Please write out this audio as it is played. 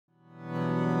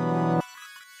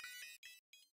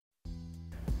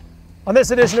On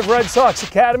this edition of Red Sox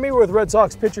Academy, we're with Red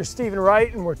Sox pitcher Stephen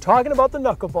Wright, and we're talking about the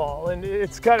knuckleball. And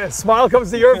it's kind of, smile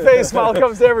comes to your face, smile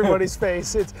comes to everybody's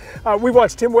face. We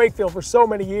watched Tim Wakefield for so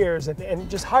many years, and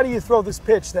just how do you throw this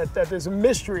pitch that is a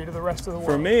mystery to the rest of the world?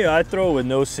 For me, I throw with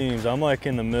no seams. I'm like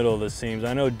in the middle of the seams.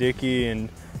 I know Dickey and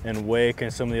Wake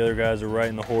and some of the other guys are right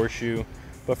in the horseshoe.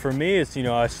 But for me, it's,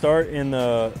 I start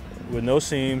with no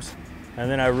seams,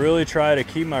 and then I really try to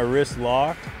keep my wrist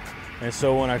locked. And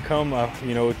so when I come,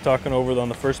 talking over on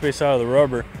the first base side of the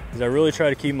rubber, is I really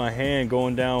try to keep my hand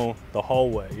going down the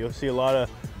hallway. You'll see a lot of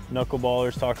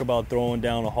knuckleballers talk about throwing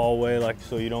down the hallway, like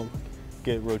so you don't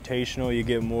get rotational, you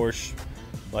get more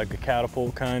like a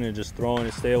catapult kind of just throwing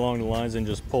it, stay along the lines and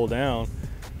just pull down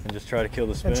and just try to kill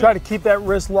the spin. And try to keep that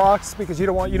wrist locked because you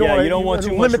don't want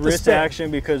too much wrist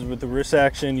action, because with the wrist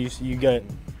action you get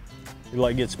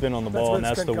spin on the ball, and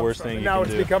that's the worst thing you can do. Now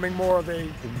it's becoming more of a...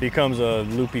 It becomes a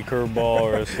loopy curveball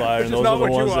or a slider, and those are the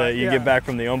ones that you get back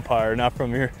from the umpire, not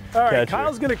from your catcher. All right,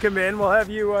 Kyle's going to come in. We'll have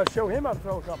you show him how to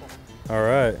throw a couple. All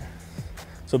right.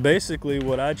 So basically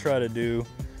what I try to do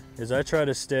is I try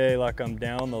to stay like I'm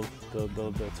down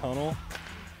the tunnel.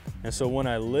 And so when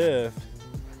I lift,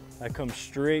 I come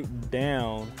straight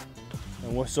down.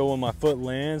 And so when my foot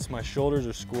lands, my shoulders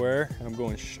are square, and I'm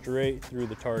going straight through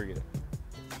the target.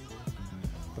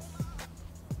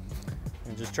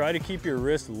 And just try to keep your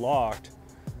wrist locked.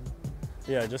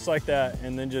 Yeah, just like that.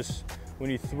 And then just, when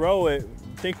you throw it,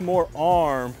 think more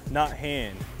arm, not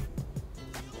hand.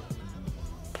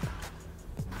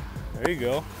 There you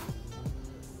go.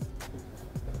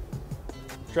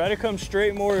 Try to come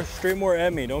straight more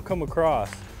at me. Don't come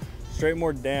across. Straight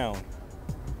more down.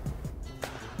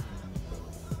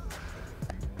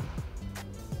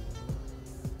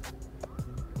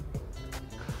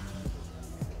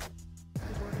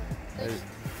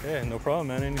 Yeah, no problem,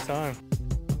 man, anytime.